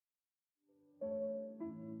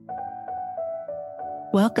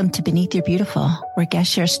Welcome to Beneath Your Beautiful, where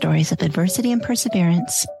guests share stories of adversity and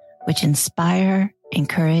perseverance, which inspire,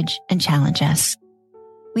 encourage, and challenge us.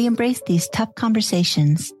 We embrace these tough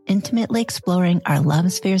conversations, intimately exploring our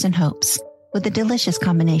loves, fears, and hopes with a delicious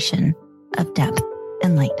combination of depth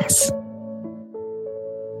and lightness.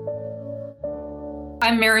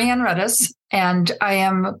 I'm Marianne Rudis, and I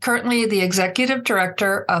am currently the Executive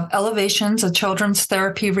Director of Elevations, a children's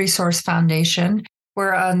therapy resource foundation.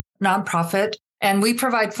 We're a nonprofit, and we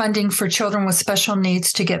provide funding for children with special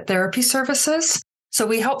needs to get therapy services. So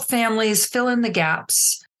we help families fill in the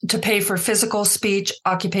gaps to pay for physical, speech,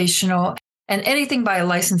 occupational, and anything by a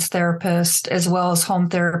licensed therapist, as well as home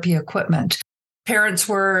therapy equipment. Parents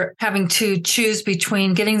were having to choose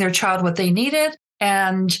between getting their child what they needed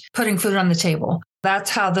and putting food on the table. That's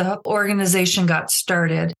how the organization got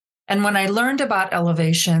started. And when I learned about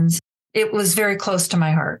Elevations, it was very close to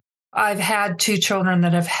my heart. I've had two children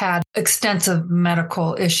that have had extensive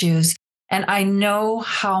medical issues, and I know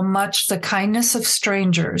how much the kindness of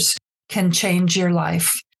strangers can change your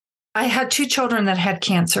life. I had two children that had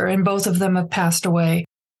cancer, and both of them have passed away.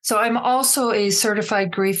 So I'm also a certified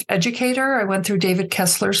grief educator. I went through David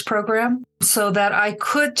Kessler's program so that I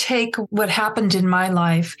could take what happened in my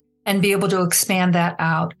life and be able to expand that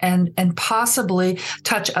out and possibly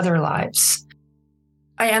touch other lives.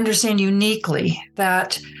 I understand uniquely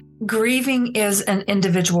that grieving is an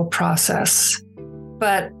individual process,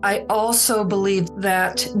 but I also believe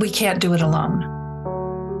that we can't do it alone.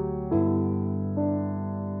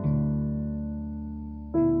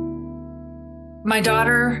 My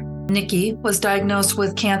daughter, Nikki, was diagnosed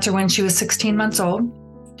with cancer when she was 16 months old.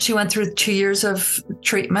 She went through 2 years of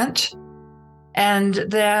treatment, and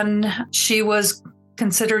then she was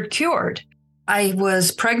considered cured. I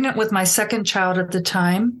was pregnant with my second child at the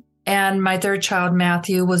time, and my third child,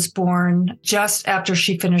 Matthew, was born just after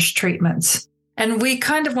she finished treatments. And we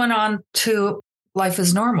kind of went on to life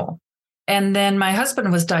as normal. And then my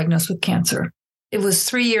husband was diagnosed with cancer. It was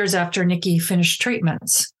 3 years after Nikki finished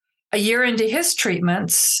treatments. A year into his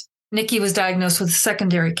treatments, Nikki was diagnosed with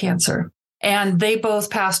secondary cancer, and they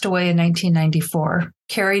both passed away in 1994.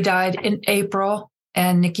 Carrie died in April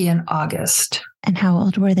and Nikki in August. And how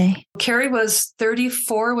old were they? Carrie was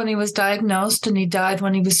 34 when he was diagnosed, and he died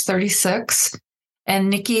when he was 36. And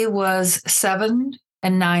Nikki was 7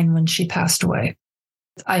 and 9 when she passed away.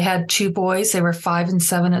 I had two boys. They were 5 and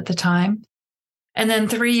 7 at the time. And then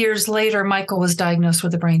 3 years later, Michael was diagnosed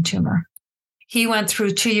with a brain tumor. He went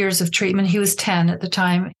through 2 years of treatment. He was 10 at the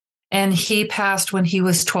time, and he passed when he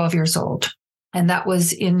was 12 years old. And that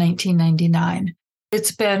was in 1999.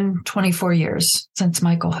 It's been 24 years since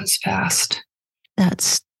Michael has passed.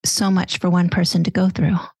 That's so much for one person to go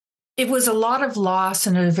through. It was a lot of loss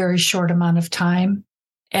in a very short amount of time.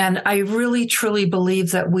 And I really, truly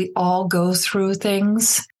believe that we all go through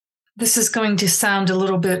things. This is going to sound a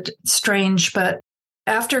little bit strange, but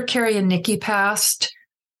after Carrie and Nikki passed,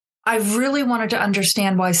 I really wanted to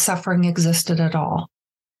understand why suffering existed at all.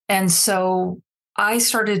 And so I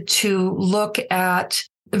started to look at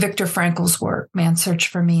Viktor Frankl's work, Man's Search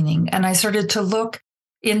for Meaning. And I started to look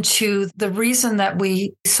into the reason that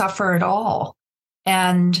we suffer at all.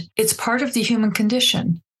 And it's part of the human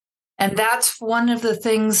condition. And that's one of the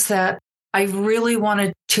things that I really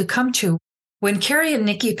wanted to come to. When Carrie and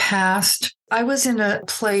Nikki passed, I was in a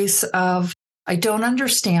place of, I don't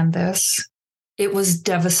understand this. It was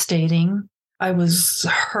devastating. I was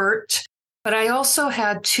hurt, but I also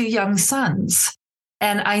had two young sons,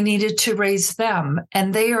 and I needed to raise them,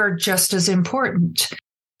 and they are just as important.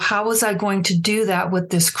 How was I going to do that with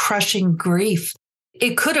this crushing grief?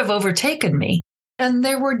 It could have overtaken me. And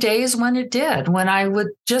there were days when it did, when I would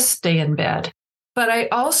just stay in bed. But I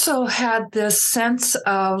also had this sense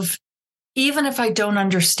of, even if I don't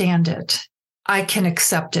understand it, I can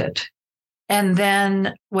accept it. And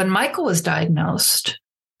then when Michael was diagnosed,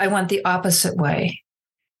 I went the opposite way.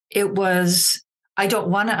 It was, I don't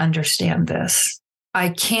want to understand this. I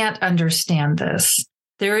can't understand this.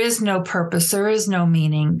 There is no purpose. There is no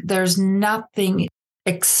meaning. There's nothing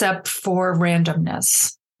except for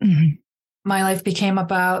randomness. Mm-hmm. My life became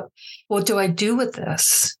about, what do I do with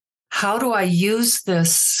this? How do I use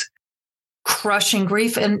this crushing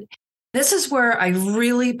grief? And this is where I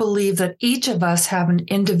really believe that each of us have an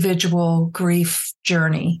individual grief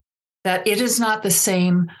journey, that it is not the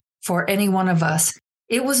same for any one of us.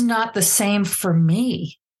 It was not the same for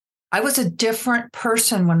me. I was a different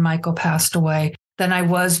person when Michael passed away than I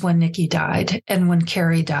was when Nikki died and when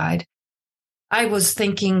Carrie died. I was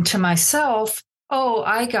thinking to myself, oh,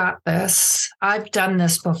 I got this. I've done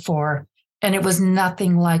this before. And it was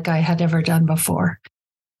nothing like I had ever done before.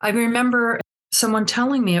 I remember someone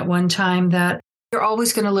telling me at one time that you're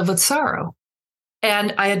always going to live with sorrow.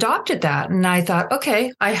 And I adopted that. And I thought,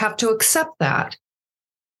 okay, I have to accept that.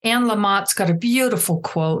 Anne Lamott's got a beautiful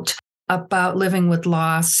quote about living with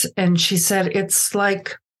loss. And she said, it's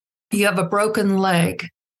like you have a broken leg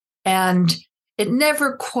and it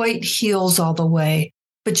never quite heals all the way,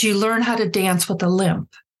 but you learn how to dance with a limp.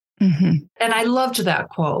 Mm-hmm. And I loved that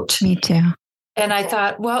quote. Me too. And I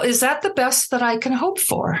thought, well, is that the best that I can hope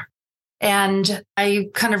for? And I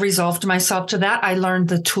kind of resolved myself to that. I learned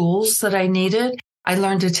the tools that I needed. I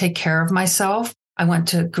learned to take care of myself. I went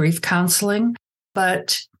to grief counseling,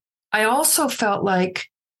 but I also felt like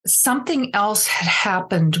something else had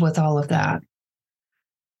happened with all of that.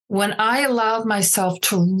 When I allowed myself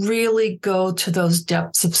to really go to those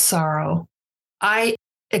depths of sorrow, I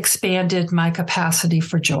expanded my capacity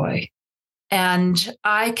for joy. And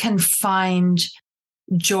I can find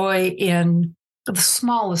joy in the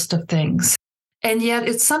smallest of things. And yet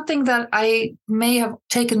it's something that I may have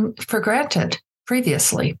taken for granted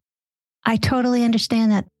previously. I totally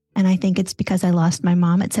understand that. And I think it's because I lost my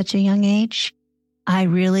mom at such a young age. I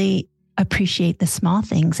really appreciate the small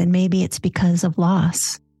things. And maybe it's because of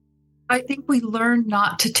loss. I think we learn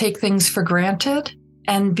not to take things for granted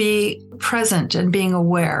and be present and being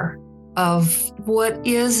aware of what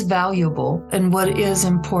is valuable and what is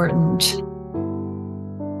important.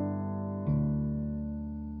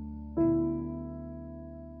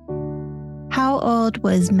 How old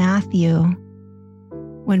was Matthew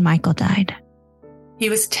when Michael died? He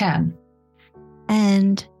was 10.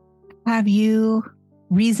 And have you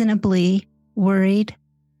reasonably worried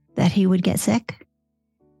that he would get sick?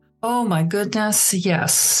 Oh my goodness,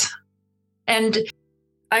 yes. And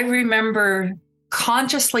I remember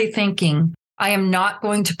consciously thinking, I am not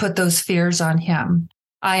going to put those fears on him.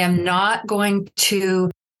 I am not going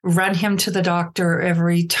to run him to the doctor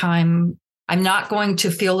every time. I'm not going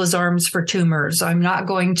to feel his arms for tumors. I'm not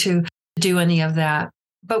going to do any of that.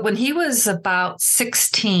 But when he was about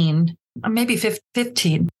 16, maybe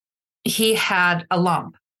 15, he had a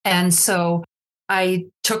lump. And so I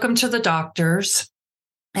took him to the doctors.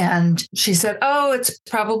 And she said, oh, it's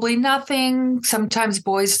probably nothing. Sometimes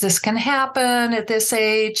boys, this can happen at this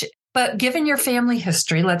age. But given your family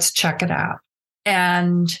history, let's check it out.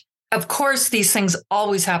 And of course, these things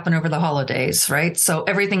always happen over the holidays, right? So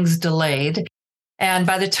everything's delayed. And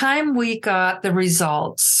by the time we got the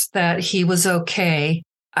results that he was okay,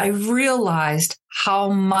 I realized how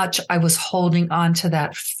much I was holding on to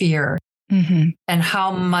that fear and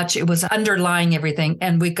how much it was underlying everything.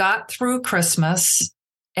 And we got through Christmas.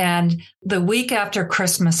 And the week after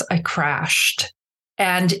Christmas, I crashed.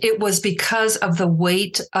 And it was because of the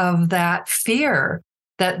weight of that fear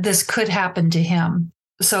that this could happen to him.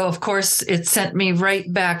 So, of course, it sent me right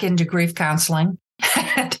back into grief counseling.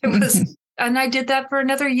 And and I did that for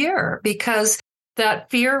another year because that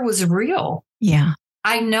fear was real. Yeah.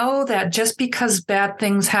 I know that just because bad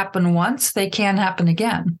things happen once, they can happen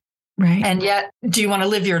again. Right. And yet, do you want to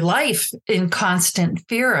live your life in constant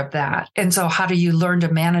fear of that? And so how do you learn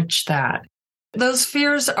to manage that? Those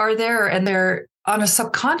fears are there and they're on a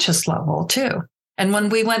subconscious level too. And when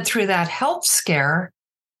we went through that health scare,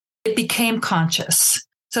 it became conscious.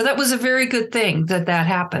 So that was a very good thing that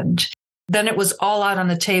happened. Then it was all out on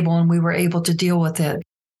the table and we were able to deal with it.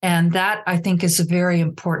 And that, I think, is a very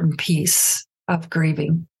important piece of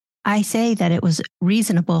grieving. I say that it was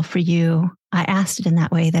reasonable for you. I asked it in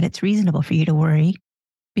that way, that it's reasonable for you to worry,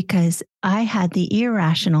 because I had the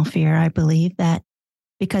irrational fear, I believe, that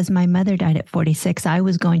because my mother died at 46, I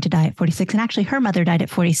was going to die at 46. And actually, her mother died at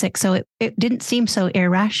 46. So it didn't seem so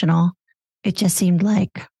irrational. It just seemed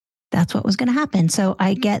like that's what was going to happen. So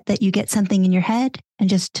I get that you get something in your head and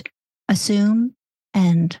just assume.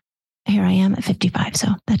 And here I am at 55. So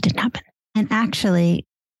that didn't happen. And actually,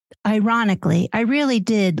 ironically, I really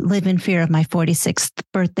did live in fear of my 46th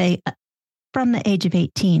birthday from the age of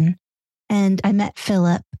 18. And I met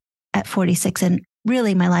Philip at 46. And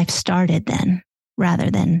really, my life started then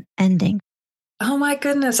rather than ending. Oh, my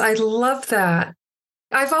goodness. I love that.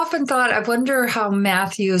 I've often thought, I wonder how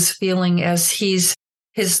Matthew's feeling as he's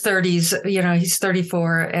his 30s. You know, he's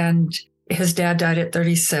 34 and his dad died at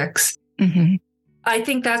 36. Mm-hmm. I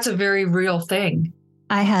think that's a very real thing.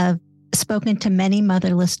 I have spoken to many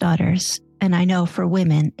motherless daughters, and I know for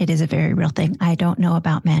women, it is a very real thing. I don't know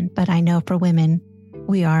about men, but I know for women,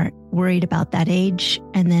 we are worried about that age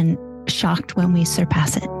and then shocked when we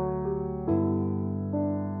surpass it.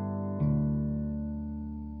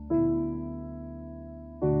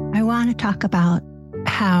 I want to talk about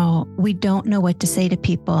how we don't know what to say to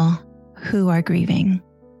people who are grieving.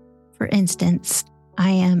 For instance, I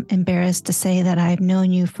am embarrassed to say that I've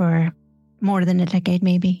known you for more than a decade,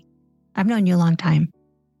 maybe. I've known you a long time.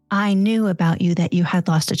 I knew about you that you had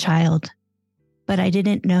lost a child, but I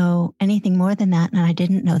didn't know anything more than that. And I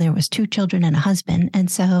didn't know there was 2 children and a husband.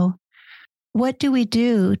 And so what do we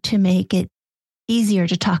do to make it easier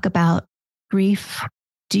to talk about grief?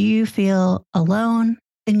 Do you feel alone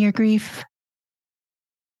in your grief?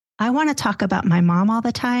 I want to talk about my mom all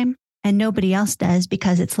the time, and nobody else does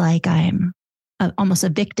because it's like I'm almost a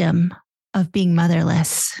victim of being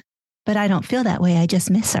motherless. But I don't feel that way. I just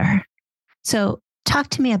miss her. So talk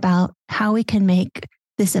to me about how we can make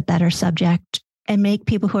this a better subject and make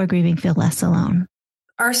people who are grieving feel less alone.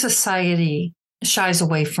 Our society shies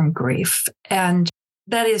away from grief, and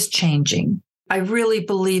that is changing. I really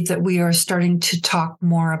believe that we are starting to talk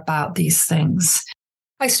more about these things.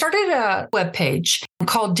 I started a webpage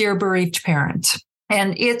called Dear Bereaved Parent,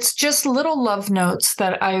 and it's just little love notes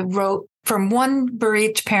that I wrote from one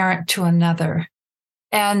bereaved parent to another.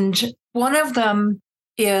 And one of them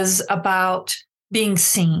is about being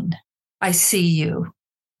seen. I see you,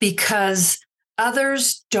 because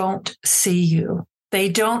others don't see you. They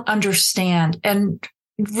don't understand. And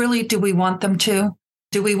really, do we want them to?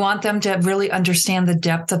 Do we want them to really understand the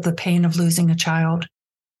depth of the pain of losing a child?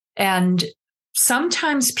 And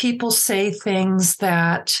sometimes people say things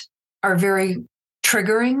that are very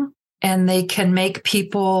triggering, and they can make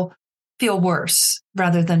people feel worse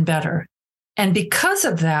rather than better. And because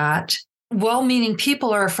of that, well-meaning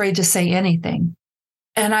people are afraid to say anything.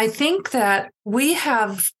 And I think that we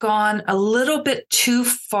have gone a little bit too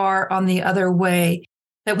far on the other way,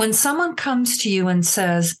 that when someone comes to you and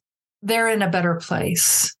says they're in a better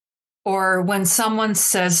place, or when someone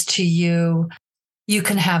says to you, you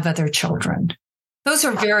can have other children, those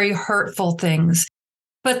are very hurtful things.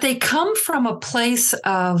 But they come from a place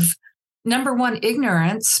of, number one,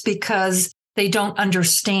 ignorance, because they don't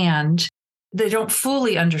understand. They don't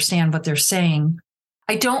fully understand what they're saying.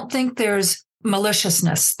 I don't think there's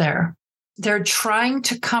maliciousness there. They're trying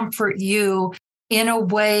to comfort you in a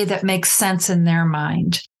way that makes sense in their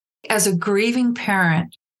mind. As a grieving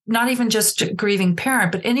parent, not even just a grieving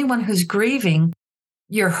parent, but anyone who's grieving,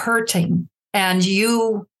 you're hurting and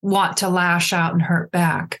you want to lash out and hurt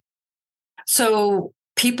back. So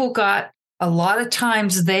people got, a lot of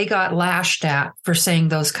times they got lashed at for saying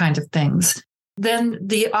those kinds of things. Then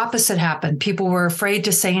the opposite happened. People were afraid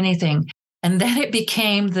to say anything. And then it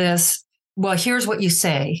became this, well, here's what you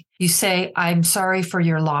say. You say, I'm sorry for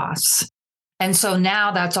your loss. And so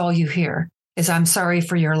now that's all you hear is, I'm sorry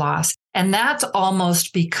for your loss. And that's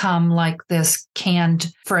almost become like this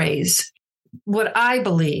canned phrase. What I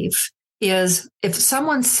believe is, if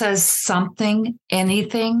someone says something,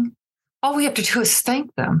 anything, all we have to do is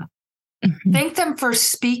thank them. Mm-hmm. Thank them for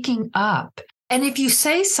speaking up. And if you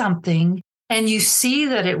say something and you see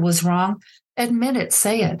that it was wrong, admit it,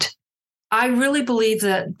 say it. I really believe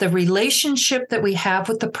that the relationship that we have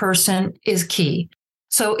with the person is key.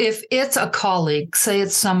 So if it's a colleague, say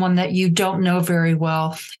it's someone that you don't know very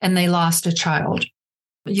well and they lost a child,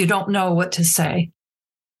 you don't know what to say.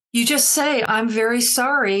 You just say, I'm very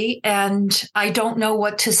sorry and I don't know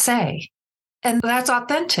what to say. And that's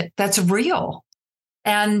authentic. That's real.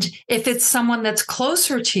 And if it's someone that's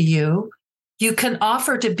closer to you, you can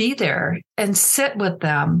offer to be there and sit with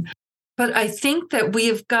them. But I think that we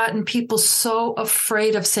have gotten people so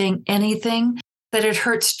afraid of saying anything that it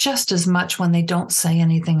hurts just as much when they don't say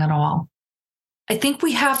anything at all. I think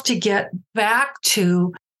we have to get back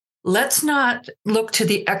to, let's not look to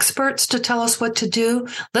the experts to tell us what to do.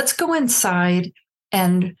 Let's go inside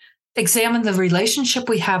and examine the relationship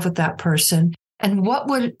we have with that person. And what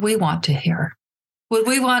would we want to hear? Would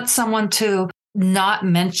we want someone to not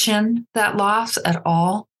mention that loss at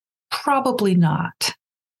all? Probably not.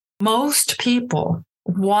 Most people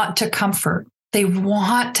want to comfort. They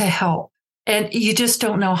want to help. And you just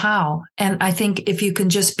don't know how. And I think if you can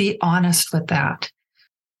just be honest with that.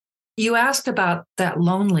 You asked about that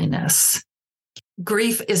loneliness.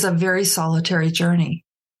 Grief is a very solitary journey.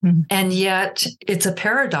 Mm-hmm. And yet it's a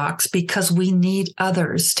paradox because we need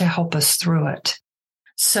others to help us through it.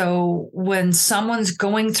 So when someone's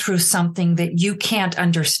going through something that you can't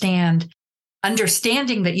understand,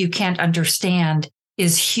 understanding that you can't understand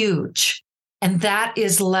is huge. And that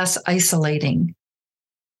is less isolating.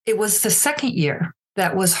 It was the second year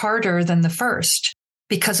that was harder than the first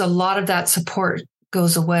because a lot of that support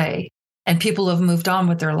goes away and people have moved on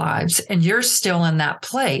with their lives and you're still in that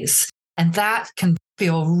place. And that can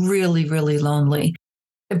feel really, really lonely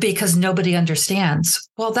because nobody understands.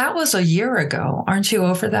 Well, that was a year ago. Aren't you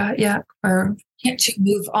over that yet? Or can't you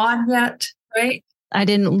move on yet? Right? I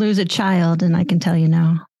didn't lose a child, and I can tell you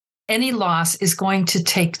now. Any loss is going to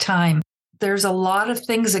take time. There's a lot of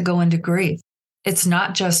things that go into grief. It's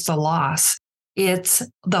not just the loss, it's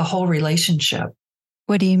the whole relationship.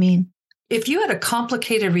 What do you mean? If you had a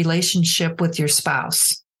complicated relationship with your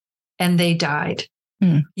spouse and they died,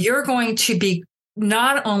 you're going to be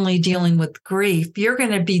not only dealing with grief, you're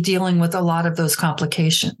going to be dealing with a lot of those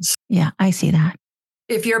complications. Yeah, I see that.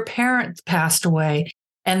 If your parents passed away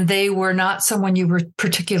and they were not someone you were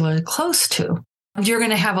particularly close to, you're going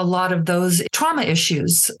to have a lot of those trauma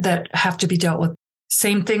issues that have to be dealt with.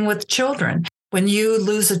 Same thing with children. When you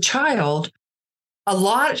lose a child, a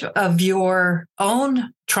lot of your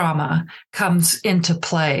own trauma comes into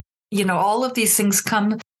play. You know, all of these things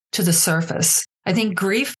come to the surface. I think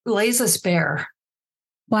grief lays us bare.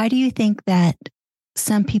 Why do you think that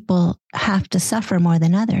some people have to suffer more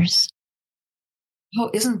than others? Oh,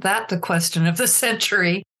 isn't that the question of the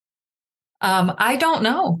century? I don't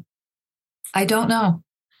know.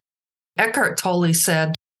 Eckhart Tolle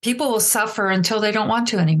said, people will suffer until they don't want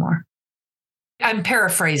to anymore. I'm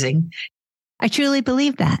paraphrasing. I truly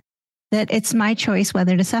believe that it's my choice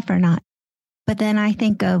whether to suffer or not. But then I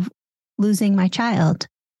think of losing my child,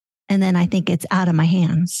 and then I think it's out of my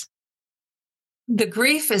hands. The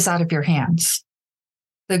grief is out of your hands.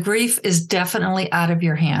 The grief is definitely out of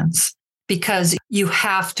your hands because you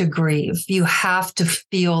have to grieve. You have to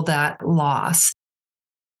feel that loss.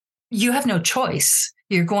 You have no choice.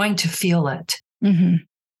 You're going to feel it. Mm-hmm.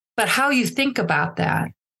 But how you think about that,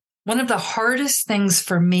 one of the hardest things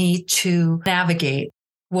for me to navigate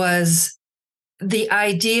was the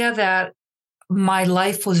idea that my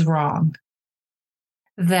life was wrong,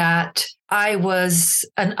 that I was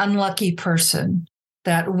an unlucky person,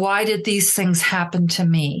 that why did these things happen to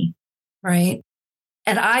me, right?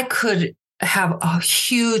 And I could have a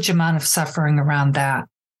huge amount of suffering around that.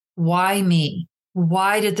 Why me?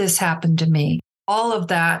 Why did this happen to me? All of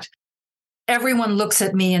that. Everyone looks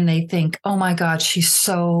at me and they think, oh my God, she's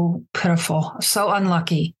so pitiful, so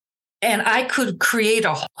unlucky. And I could create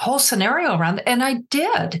a whole scenario around it. And I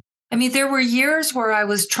did. I mean, there were years where I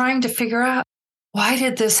was trying to figure out, why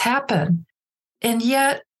did this happen? And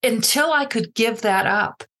yet, until I could give that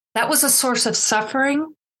up, that was a source of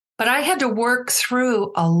suffering. But I had to work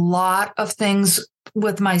through a lot of things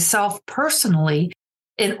with myself personally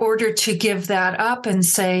in order to give that up and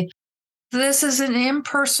say, this is an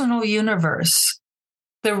impersonal universe.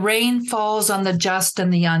 The rain falls on the just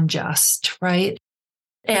and the unjust, right?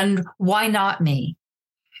 And why not me?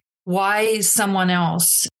 Why someone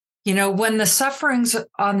else? You know, when the suffering's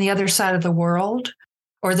on the other side of the world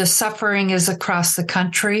or the suffering is across the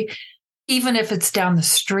country, even if it's down the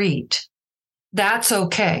street, that's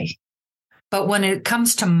okay. But when it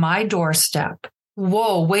comes to my doorstep,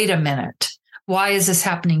 whoa, wait a minute. Why is this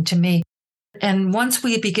happening to me? And once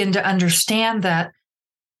we begin to understand that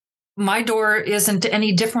my door isn't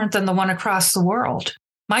any different than the one across the world,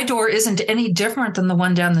 my door isn't any different than the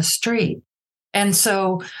one down the street. And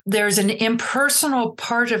so there's an impersonal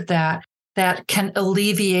part of that that can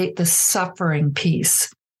alleviate the suffering piece.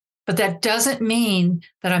 But that doesn't mean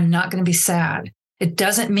that I'm not going to be sad. It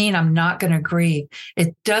doesn't mean I'm not going to grieve.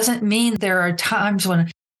 It doesn't mean there are times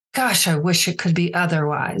when, gosh, I wish it could be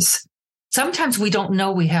otherwise. Sometimes we don't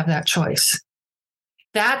know we have that choice.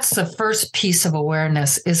 That's the first piece of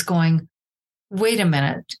awareness, is going, wait a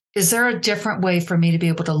minute, is there a different way for me to be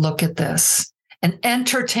able to look at this and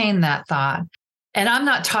entertain that thought? And I'm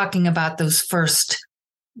not talking about those first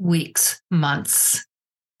weeks, months.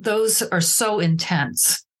 Those are so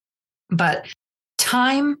intense. But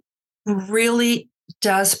time really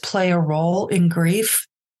does play a role in grief.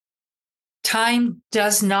 Time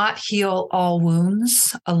does not heal all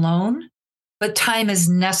wounds alone, but time is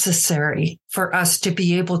necessary for us to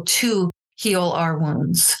be able to heal our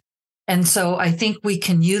wounds. And so I think we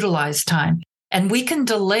can utilize time, and we can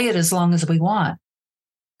delay it as long as we want.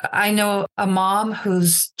 I know a mom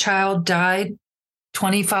whose child died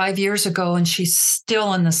 25 years ago, and she's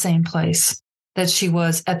still in the same place that she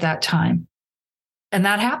was at that time. And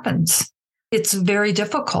that happens. It's very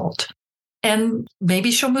difficult. And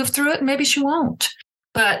maybe she'll move through it, maybe she won't.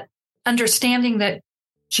 But understanding that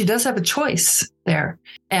she does have a choice there.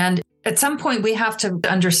 And at some point, we have to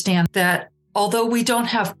understand that although we don't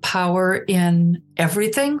have power in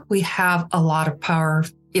everything, we have a lot of power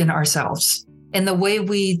in ourselves, in the way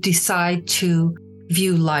we decide to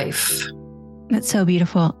view life. That's so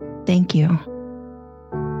beautiful. Thank you.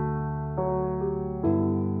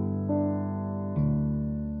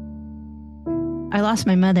 I lost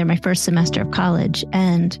my mother my first semester of college,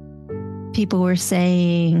 and people were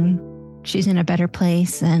saying she's in a better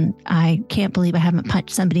place, and I can't believe I haven't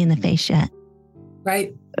punched somebody in the face yet.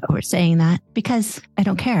 Right. We're saying that because I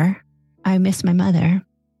don't care. I miss my mother.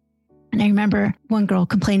 And I remember one girl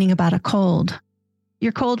complaining about a cold,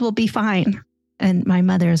 your cold will be fine. And my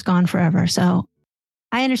mother is gone forever. So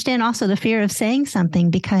I understand also the fear of saying something,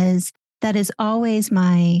 because that is always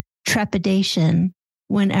my trepidation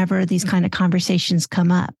whenever these kind of conversations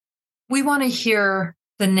come up. We want to hear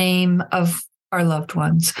the name of our loved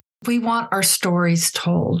ones. We want our stories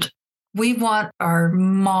told. We want our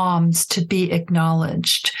moms to be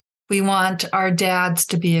acknowledged. We want our dads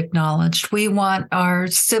to be acknowledged. We want our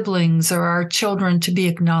siblings or our children to be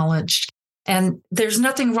acknowledged. And there's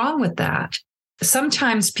nothing wrong with that.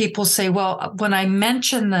 Sometimes people say, well, when I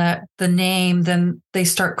mention the name, then they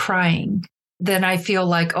start crying. Then I feel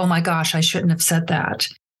like, oh my gosh, I shouldn't have said that.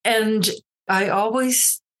 And I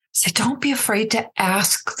always say, don't be afraid to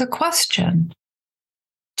ask the question.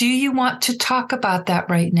 Do you want to talk about that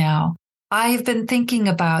right now? I've been thinking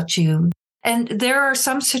about you. And there are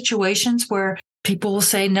some situations where people will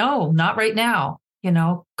say, no, not right now.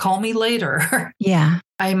 Call me later. Yeah.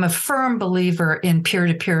 I'm a firm believer in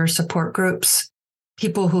peer-to-peer support groups.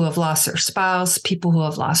 People who have lost their spouse, people who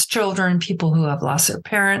have lost children, people who have lost their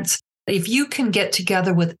parents. If you can get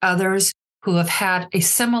together with others who have had a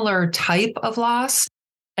similar type of loss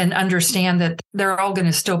and understand that they're all going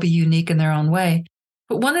to still be unique in their own way.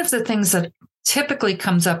 But one of the things that typically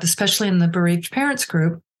comes up, especially in the bereaved parents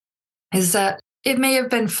group, is that it may have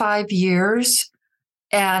been 5 years.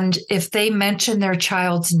 And if they mention their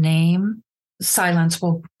child's name, silence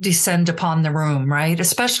will descend upon the room, right?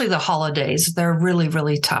 Especially the holidays. They're really,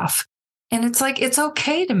 really tough. And it's like, it's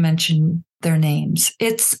okay to mention their names.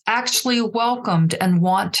 It's actually welcomed and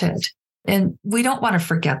wanted. And we don't want to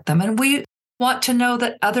forget them. And we want to know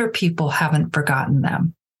that other people haven't forgotten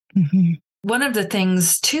them. Mm-hmm. One of the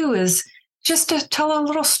things, too, is just to tell a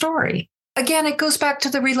little story. Again, it goes back to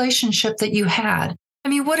the relationship that you had. I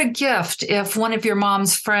mean, what a gift if one of your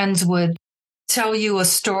mom's friends would tell you a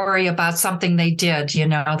story about something they did,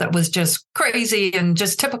 that was just crazy and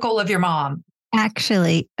just typical of your mom.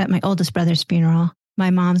 Actually, at my oldest brother's funeral, my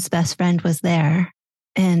mom's best friend was there,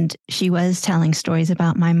 and she was telling stories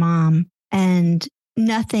about my mom, and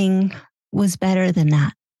nothing was better than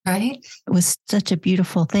that. Right? It was such a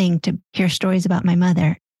beautiful thing to hear stories about my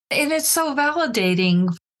mother. And it's so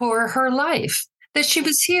validating for her life that she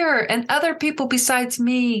was here and other people besides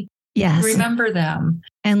me remember them.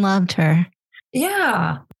 And loved her.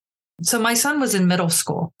 Yeah. So my son was in middle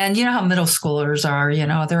school, and you know how middle schoolers are,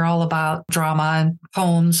 they're all about drama and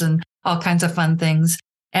poems and all kinds of fun things.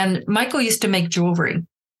 And Michael used to make jewelry,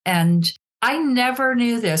 and I never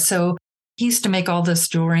knew this. So he used to make all this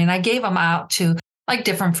jewelry, and I gave him out to like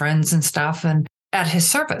different friends and stuff and at his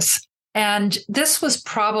service. And this was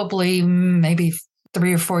probably maybe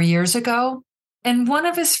 3 or 4 years ago. And one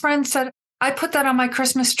of his friends said, I put that on my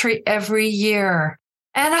Christmas tree every year.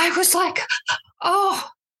 And I was like, oh,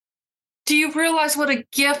 do you realize what a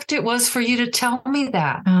gift it was for you to tell me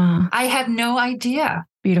that? I had no idea.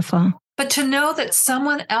 Beautiful. But to know that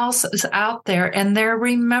someone else is out there and they're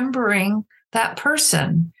remembering that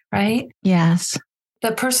person, right? Yes.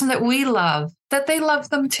 The person that we love, that they love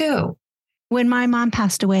them too. When my mom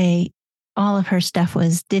passed away, all of her stuff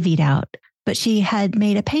was divvied out, but she had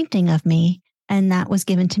made a painting of me, and that was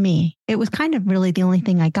given to me. It was kind of really the only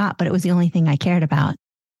thing I got, but it was the only thing I cared about.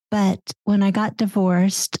 But when I got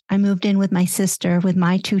divorced, I moved in with my sister with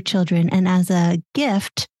my 2 children. And as a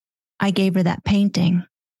gift, I gave her that painting.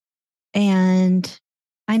 And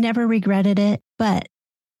I never regretted it. But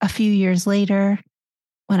a few years later,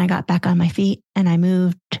 when I got back on my feet and I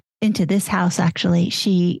moved into this house, actually,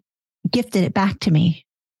 she gifted it back to me.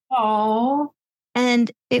 Oh.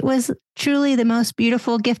 And it was truly the most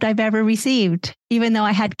beautiful gift I've ever received, even though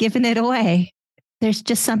I had given it away. There's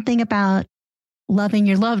just something about loving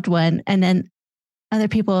your loved one and then other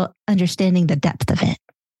people understanding the depth of it.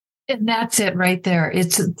 And that's it right there.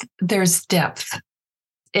 There's depth.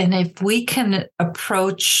 And if we can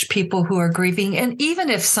approach people who are grieving, and even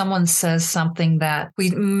if someone says something that we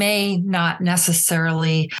may not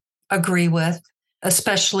necessarily agree with,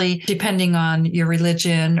 especially depending on your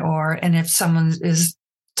religion, and if someone is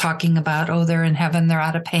talking about, oh, they're in heaven, they're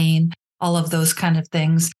out of pain, all of those kind of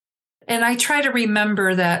things. And I try to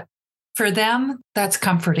remember that for them, that's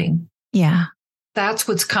comforting. Yeah. That's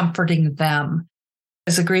what's comforting them.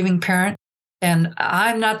 As a grieving parent, and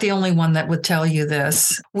I'm not the only one that would tell you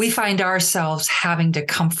this, we find ourselves having to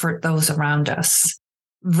comfort those around us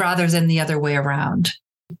rather than the other way around.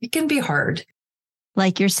 It can be hard.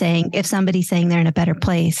 Like you're saying, if somebody's saying they're in a better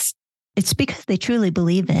place, it's because they truly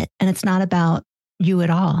believe it. And it's not about you at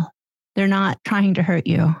all. They're not trying to hurt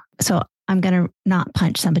you. So I'm going to not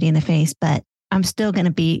punch somebody in the face, but I'm still going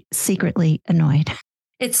to be secretly annoyed.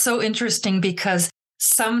 It's so interesting because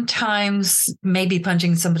sometimes maybe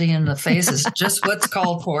punching somebody in the face is just what's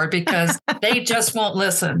called for because they just won't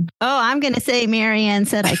listen. Oh, I'm going to say Marianne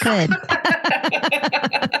said I could.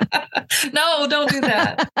 No, don't do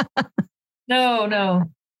that. No.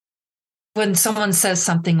 When someone says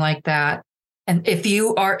something like that, and if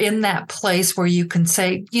you are in that place where you can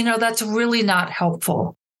say, that's really not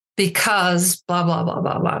helpful because blah, blah, blah,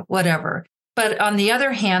 blah, blah, whatever. But on the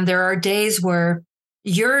other hand, there are days where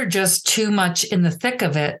you're just too much in the thick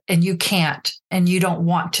of it and you can't, and you don't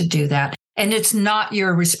want to do that. And it's not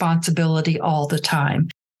your responsibility all the time.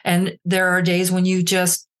 And there are days when you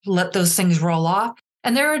just let those things roll off.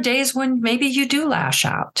 And there are days when maybe you do lash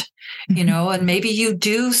out, and maybe you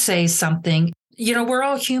do say something. We're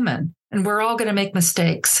all human and we're all going to make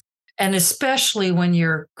mistakes. And especially when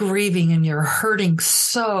you're grieving and you're hurting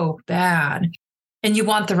so bad and you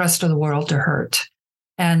want the rest of the world to hurt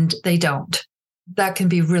and they don't. That can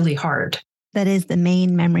be really hard. That is the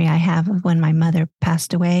main memory I have of when my mother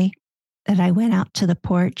passed away, that I went out to the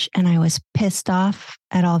porch and I was pissed off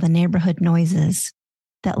at all the neighborhood noises,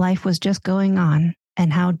 that life was just going on.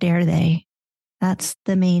 And how dare they? That's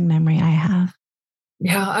the main memory I have.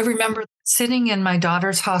 Yeah, I remember sitting in my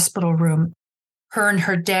daughter's hospital room. Her and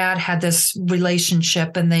her dad had this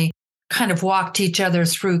relationship and they kind of walked each other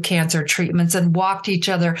through cancer treatments and walked each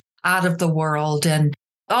other out of the world and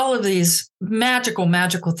all of these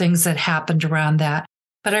magical things that happened around that.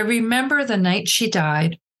 But I remember the night she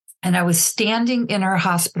died and I was standing in our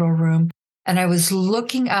hospital room and I was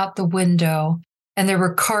looking out the window and there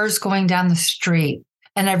were cars going down the street.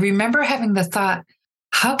 And I remember having the thought,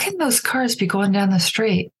 how can those cars be going down the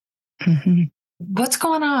street? Mm-hmm. What's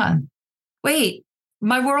going on? Wait,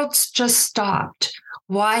 my world's just stopped.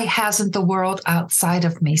 Why hasn't the world outside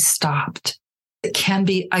of me stopped? It can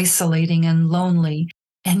be isolating and lonely.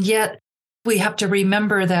 And yet we have to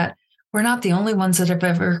remember that we're not the only ones that have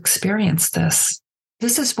ever experienced this.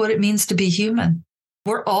 This is what it means to be human.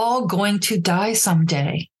 We're all going to die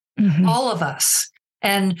someday, all of us.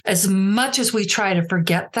 And as much as we try to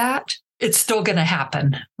forget that, it's still going to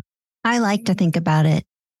happen. I like to think about it,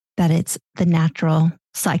 that it's the natural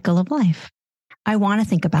cycle of life. I want to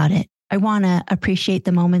think about it. I want to appreciate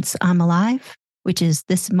the moments I'm alive, which is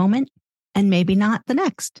this moment, and maybe not the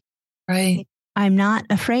next. Right. I'm not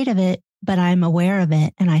afraid of it, but I'm aware of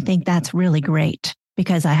it. And I think that's really great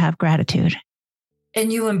because I have gratitude.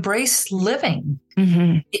 And you embrace living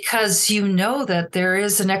because you know that there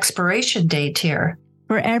is an expiration date here.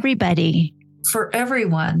 For everybody. For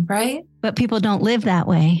everyone, right? But people don't live that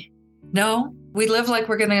way. No, we live like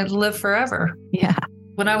we're going to live forever. Yeah.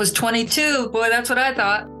 When I was 22, boy, that's what I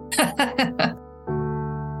thought.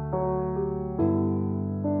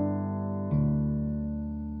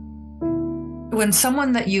 When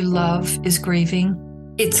someone that you love is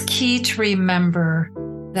grieving, it's key to remember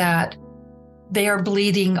that they are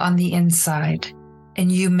bleeding on the inside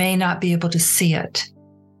and you may not be able to see it.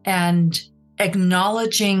 And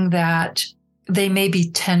acknowledging that they may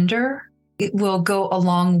be tender, it will go a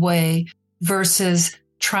long way versus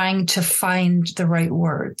trying to find the right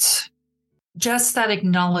words. Just that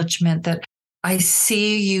acknowledgement that I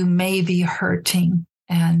see you may be hurting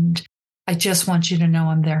and I just want you to know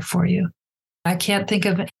I'm there for you. I can't think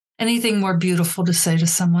of anything more beautiful to say to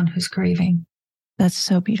someone who's grieving. That's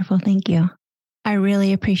so beautiful. Thank you. I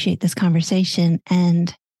really appreciate this conversation.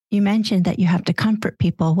 And you mentioned that you have to comfort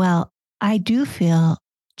people. Well, I do feel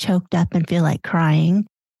choked up and feel like crying.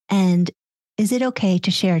 And is it okay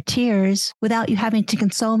to share tears without you having to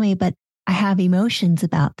console me? But I have emotions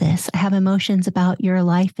about this. I have emotions about your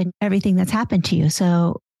life and everything that's happened to you.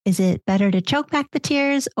 So is it better to choke back the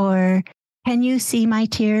tears, or can you see my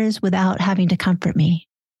tears without having to comfort me?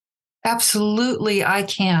 Absolutely, I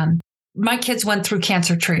can. My kids went through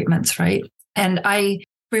cancer treatments, right? And I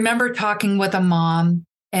remember talking with a mom,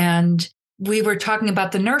 and we were talking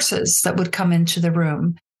about the nurses that would come into the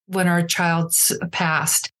room when our child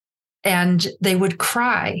passed, and they would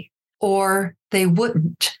cry or they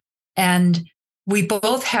wouldn't. And we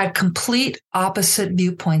both had complete opposite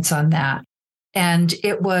viewpoints on that. And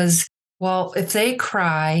it was, well, if they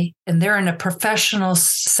cry and they're in a professional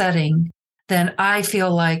setting, then I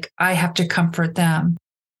feel like I have to comfort them.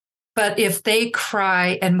 But if they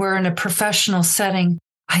cry and we're in a professional setting,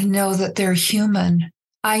 I know that they're human.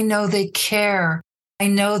 I know they care. I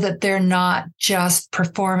know that they're not just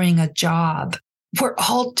performing a job. We're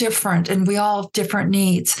all different and we all have different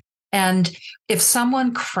needs. And if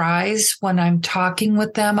someone cries when I'm talking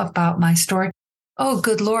with them about my story, oh,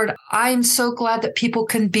 good Lord, I'm so glad that people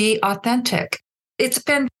can be authentic. It's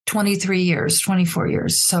been 23 years, 24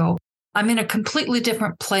 years. So I'm in a completely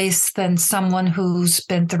different place than someone who's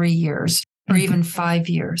been 3 years. or even 5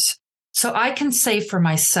 years. So I can say for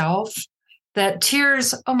myself that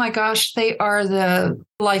tears, oh my gosh, they are the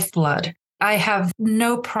lifeblood. I have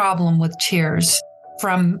no problem with tears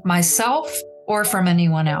from myself or from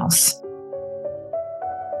anyone else.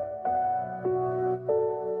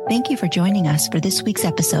 Thank you for joining us for this week's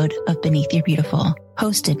episode of Beneath Your Beautiful,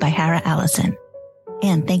 hosted by Hara Allison.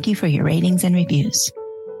 And thank you for your ratings and reviews.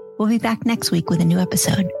 We'll be back next week with a new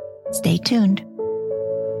episode. Stay tuned.